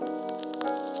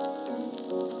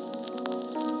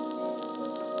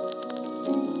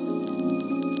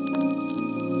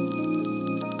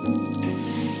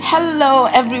Hello,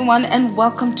 everyone, and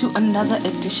welcome to another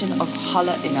edition of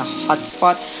Holla in a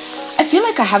Hotspot. I feel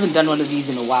like I haven't done one of these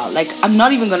in a while. Like, I'm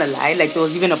not even gonna lie. Like, there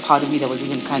was even a part of me that was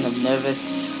even kind of nervous.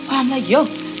 But I'm like, yo,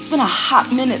 it's been a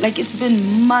hot minute. Like, it's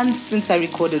been months since I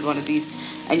recorded one of these.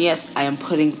 And yes, I am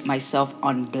putting myself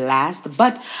on blast.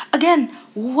 But again,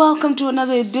 welcome to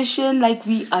another edition. Like,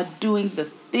 we are doing the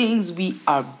things. We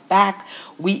are back.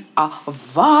 We are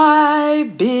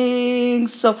vibing.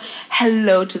 So,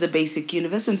 hello to the basic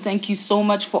universe, and thank you so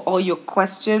much for all your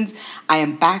questions. I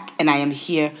am back, and I am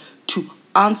here to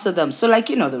answer them. So, like,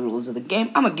 you know the rules of the game.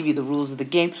 I'm gonna give you the rules of the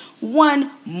game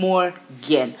one more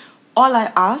again. All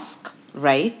I ask,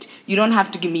 right? You don't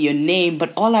have to give me your name,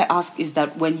 but all I ask is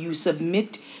that when you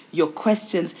submit your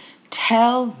questions,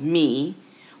 tell me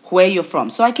where you're from,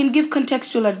 so I can give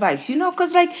contextual advice,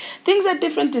 because like things are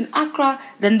different in Accra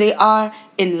than they are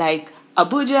in like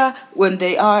Abuja, when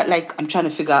they are like, I'm trying to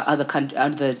figure out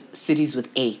other cities with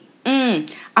A.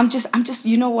 I'm just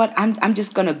you know what, I'm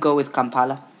just gonna go with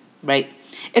Kampala, right?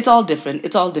 It's all different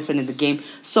in the game,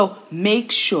 so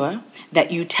make sure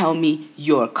that you tell me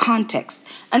your context.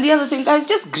 And the other thing, guys,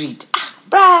 just greet.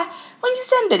 Bruh, when you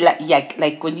send it,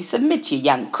 like when you submit your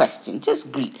young question,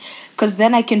 just greet. Because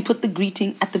then I can put the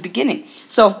greeting at the beginning.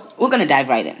 So we're going to dive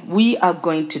right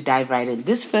in.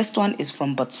 This first one is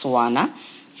from Botswana.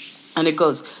 And it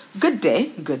goes, good day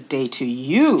to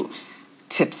you,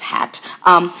 Tips hat.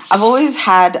 I've always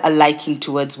had a liking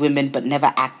towards women, but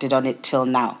never acted on it till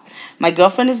now. My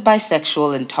girlfriend is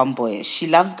bisexual and tomboyish. She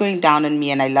loves going down on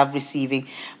me and I love receiving,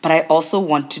 but I also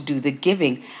want to do the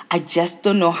giving. I just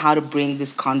don't know how to bring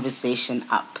this conversation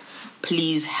up.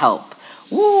 Please help.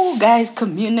 Woo, guys,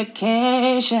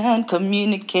 communication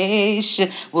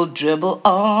will dribble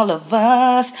all of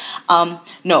us.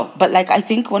 No, but like, I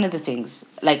think one of the things,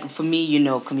 like for me,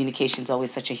 communication is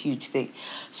always such a huge thing.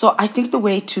 So I think the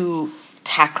way to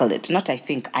tackle it,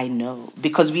 I know,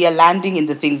 because we are landing in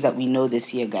the things that we know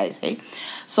this year, guys, hey?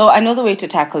 So I know the way to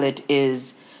tackle it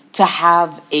is to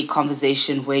have a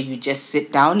conversation where you just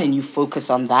sit down and you focus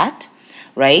on that,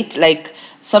 right? Like,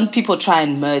 some people try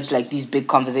and merge like these big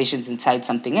conversations inside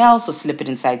something else or slip it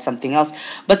inside something else.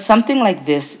 But something like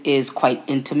this is quite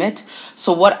intimate.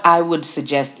 So what I would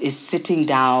suggest is sitting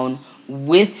down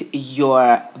with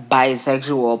your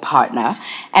bisexual partner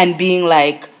and being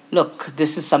like, look,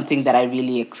 this is something that I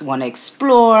really want to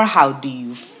explore. How do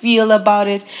you feel about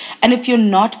it? And if you're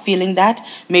not feeling that,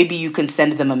 maybe you can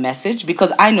send them a message,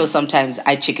 because I know sometimes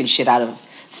I chicken shit out of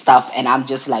stuff and I'm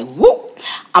just like, whoop,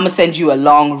 I'm gonna send you a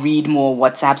long read more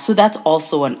WhatsApp. So that's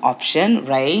also an option,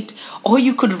 right? Or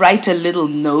you could write a little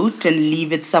note and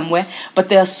leave it somewhere. But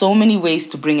there are so many ways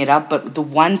to bring it up. But the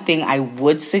one thing I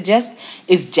would suggest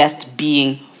is just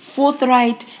being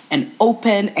forthright and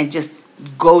open and just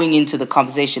going into the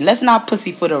conversation. Let's not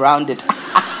pussyfoot around it.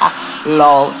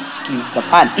 Lol, excuse the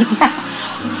pun.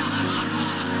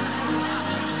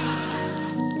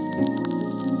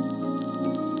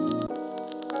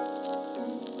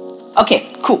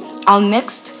 Okay, cool. Our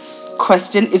next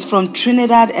question is from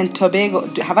Trinidad and Tobago.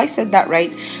 Have I said that right?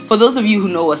 For those of you who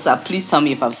know what's up, please tell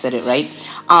me if I've said it right.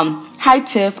 Hi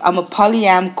Tiff, I'm a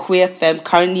polyam queer femme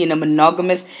currently in a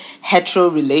monogamous hetero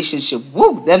relationship.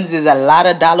 Woo, them's is a lot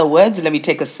of dollar words. Let me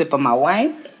take a sip of my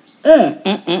wine.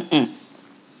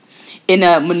 In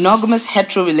a monogamous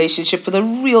hetero relationship with a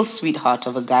real sweetheart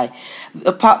of a guy.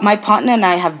 My partner and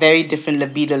I have very different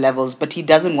libido levels, but he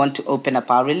doesn't want to open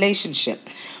up our relationship.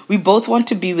 We both want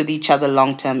to be with each other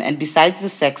long term, and besides the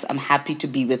sex, I'm happy to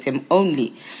be with him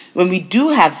only. When we do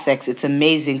have sex, it's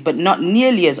amazing, but not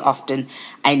nearly as often.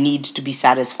 I need to be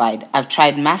satisfied. I've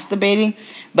tried masturbating,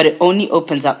 but it only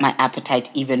opens up my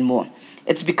appetite even more.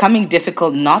 It's becoming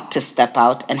difficult not to step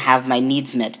out and have my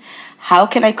needs met. How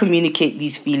can I communicate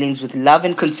these feelings with love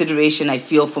and consideration I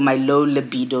feel for my low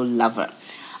libido lover?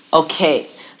 Okay,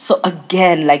 so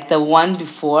again, like the one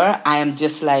before, I am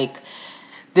just like,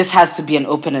 this has to be an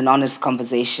open and honest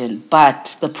conversation.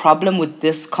 But the problem with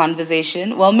this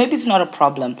conversation, well, maybe it's not a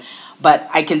problem, but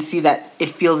I can see that it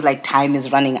feels like time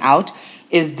is running out,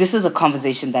 is this is a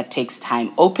conversation that takes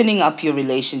time. Opening up your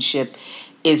relationship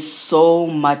is so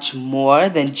much more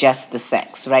than just the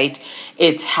sex, right?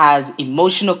 It has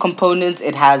emotional components,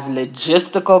 it has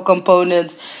logistical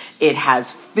components, it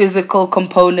has physical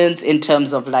components in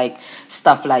terms of like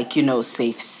stuff like,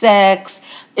 safe sex.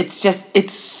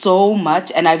 It's so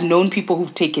much. And I've known people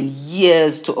who've taken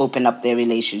years to open up their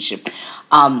relationship.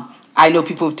 I know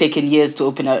people who've taken years to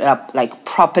open it up like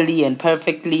properly and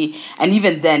perfectly. And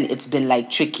even then it's been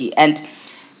like tricky. And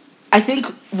I think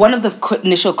one of the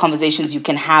initial conversations you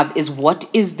can have is, what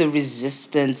is the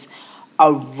resistance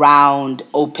around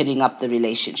opening up the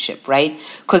relationship, right?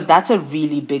 Because that's a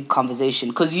really big conversation.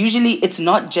 Because usually it's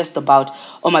not just about,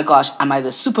 oh my gosh, I'm either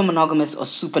super monogamous or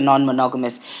super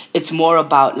non-monogamous. It's more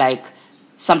about like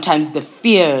sometimes the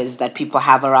fears that people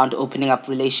have around opening up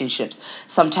relationships.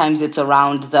 Sometimes it's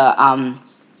around the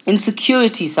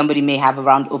insecurity somebody may have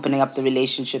around opening up the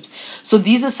relationships. So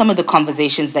these are some of the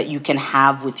conversations that you can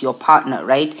have with your partner,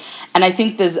 right? And I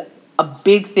think there's a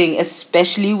big thing,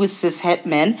 especially with cishet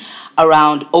men,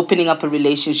 around opening up a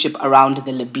relationship around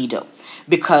the libido.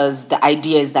 Because the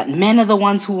idea is that men are the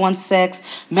ones who want sex,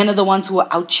 men are the ones who are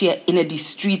out here in the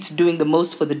streets doing the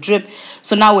most for the drip.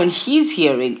 So now when he's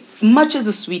hearing, much as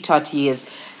a sweetheart he is,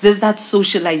 there's that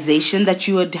socialization that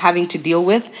you are having to deal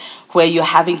with, where you're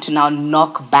having to now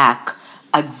knock back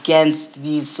against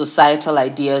these societal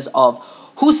ideas of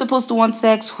who's supposed to want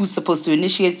sex, who's supposed to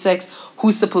initiate sex,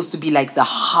 who's supposed to be like the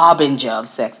harbinger of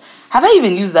sex. Have I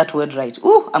even used that word right?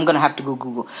 Ooh, I'm going to have to go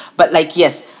Google. But like,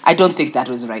 yes, I don't think that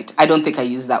was right. I don't think I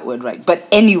used that word right. But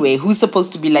anyway, who's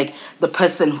supposed to be like the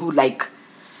person who like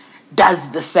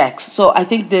does the sex? So I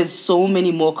think there's so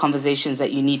many more conversations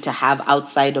that you need to have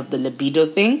outside of the libido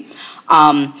thing.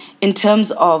 In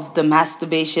terms of the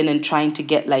masturbation and trying to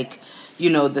get like, the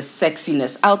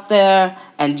sexiness out there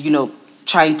and,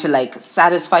 trying to like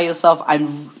satisfy yourself.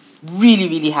 I'm really,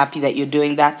 really happy that you're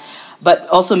doing that. But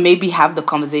also maybe have the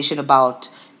conversation about,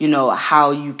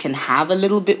 how you can have a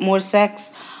little bit more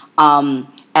sex. And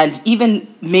even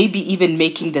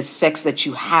making the sex that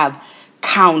you have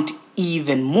count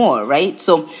even more, right?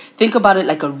 So think about it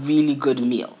like a really good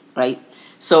meal, right?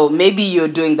 So maybe you're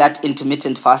doing that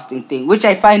intermittent fasting thing, which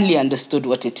I finally understood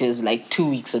what it is like 2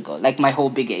 weeks ago, like my whole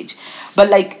big age. But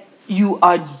like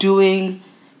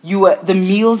the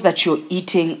meals that you're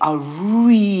eating are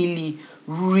really,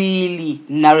 really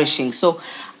nourishing. So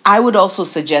I would also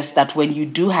suggest that when you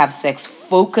do have sex,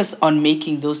 focus on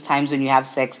making those times when you have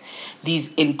sex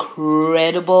these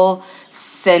incredible,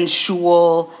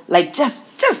 sensual, like just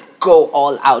go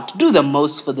all out. Do the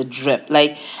most for the drip.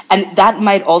 And that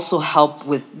might also help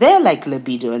with their like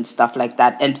libido and stuff like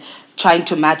that, and trying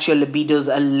to match your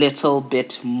libidos a little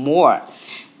bit more.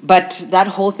 But that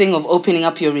whole thing of opening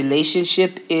up your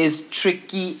relationship is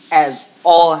tricky as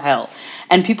all hell.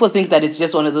 And people think that it's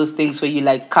just one of those things where you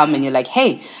like come and you're like,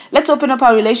 hey, let's open up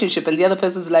our relationship. And the other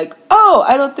person's like, oh,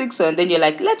 I don't think so. And then you're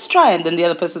like, let's try. And then the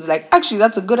other person's like, actually,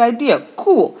 that's a good idea.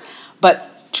 Cool.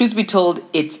 But truth be told,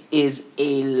 it is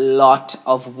a lot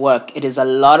of work. It is a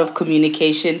lot of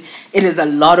communication. It is a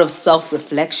lot of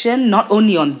self-reflection, not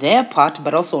only on their part,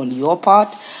 but also on your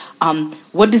part.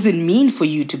 What does it mean for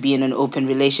you to be in an open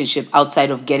relationship outside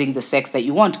of getting the sex that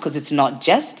you want? Because it's not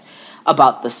just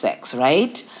about the sex,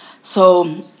 right?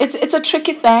 So it's a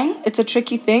tricky thing. It's a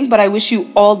tricky thing, but I wish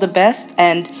you all the best.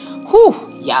 And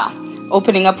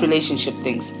opening up relationship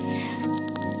things.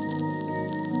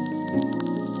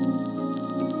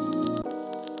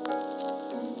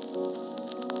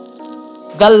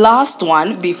 The last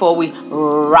one before we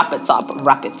wrap it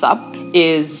up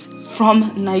is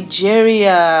from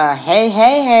Nigeria.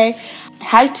 Hey.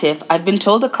 Hi, Tiff. I've been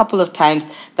told a couple of times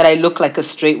that I look like a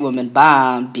straight woman.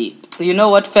 Bambi. So you know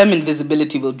what? Femme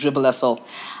invisibility will dribble us all.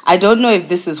 I don't know if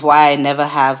this is why I never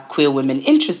have queer women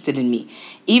interested in me,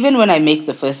 even when I make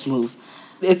the first move.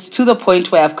 It's to the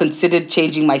point where I've considered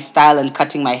changing my style and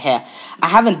cutting my hair. I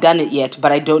haven't done it yet,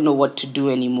 but I don't know what to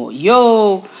do anymore.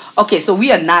 Okay, so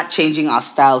we are not changing our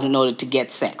styles in order to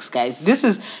get sex, guys. This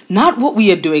is not what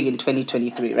we are doing in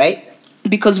 2023, right?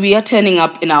 Because we are turning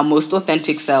up in our most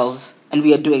authentic selves, and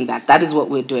we are doing that. That is what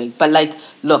we're doing. But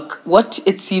look, what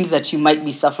it seems that you might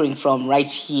be suffering from right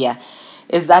here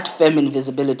is that femme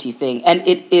invisibility thing. And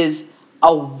it is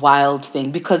a wild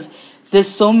thing because there's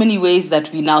so many ways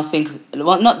that we now think,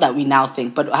 well, not that we now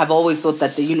think, but I've always thought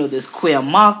that, there's queer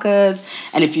markers.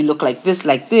 And if you look like this,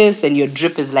 and your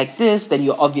drip is like this, then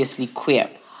you're obviously queer.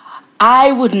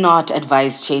 I would not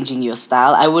advise changing your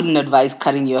style. I wouldn't advise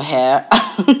cutting your hair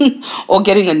or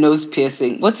getting a nose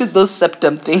piercing. What's it, those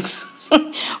septum things?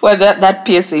 Where that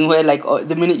piercing where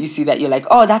the minute you see that, you're like,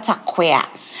 oh, that's a queer.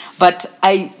 But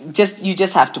you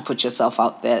just have to put yourself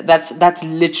out there. That's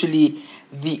literally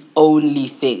the only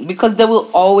thing, because there will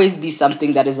always be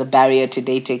something that is a barrier to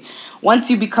dating. Once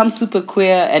you become super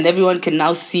queer and everyone can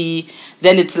now see,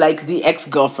 then it's like the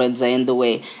ex-girlfriends are in the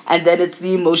way, and then it's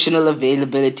the emotional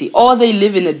availability, or they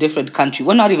live in a different country.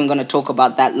 We're not even going to talk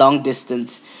about that long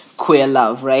distance queer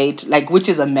love, right? Which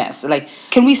is a mess.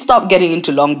 Can we stop getting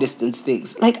into long distance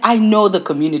things? I know the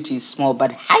community is small,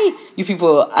 but you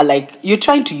people are you're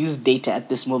trying to use data at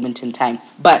this moment in time.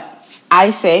 But I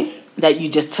say, that you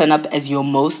just turn up as your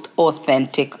most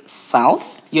authentic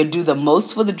self. You'll do the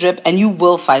most for the drip, and you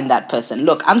will find that person.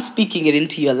 Look, I'm speaking it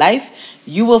into your life.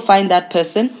 You will find that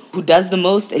person who does the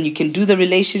most, and you can do the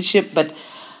relationship, but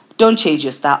don't change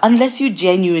your style unless you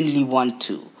genuinely want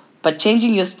to. But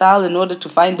changing your style in order to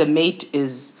find a mate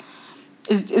is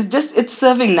just, it's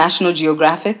serving National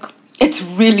Geographic. It's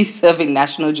really serving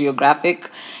National Geographic.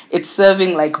 It's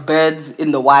serving like birds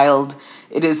in the wild.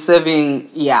 It is serving,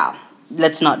 yeah.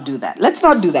 Let's not do that. Let's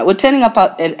not do that. We're turning up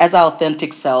as our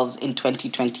authentic selves in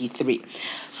 2023.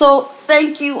 So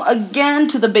thank you again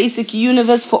to the Basic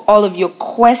Universe for all of your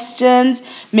questions.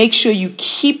 Make sure you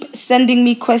keep sending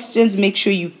me questions. Make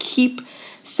sure you keep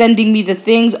sending me the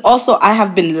things. Also, I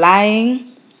have been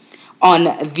lying on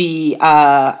the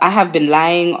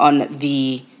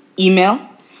email,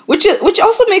 which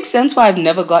also makes sense why I've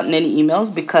never gotten any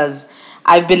emails, because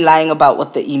I've been lying about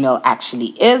what the email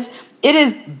actually is. It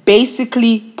is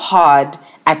basically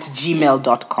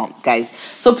pod@gmail.com, guys.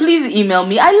 So please email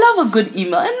me. I love a good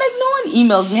email. And like, no one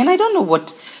emails me, and I don't know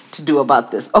what to do about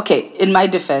this. Okay, in my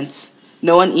defense,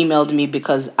 no one emailed me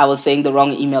because I was saying the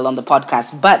wrong email on the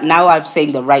podcast. But now I'm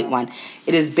saying the right one.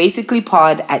 It is basically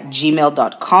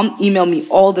pod@gmail.com. Email me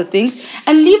all the things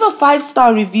and leave a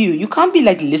 5-star review. You can't be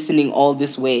like listening all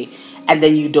this way and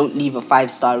then you don't leave a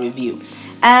 5-star review.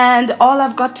 And all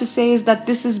I've got to say is that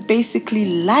this is basically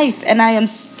life. And I am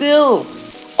still,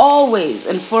 always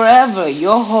and forever,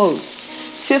 your host,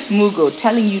 Tiff Mugo,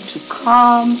 telling you to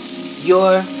calm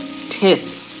your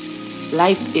tits.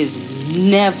 Life is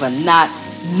never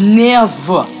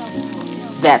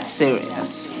that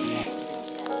serious.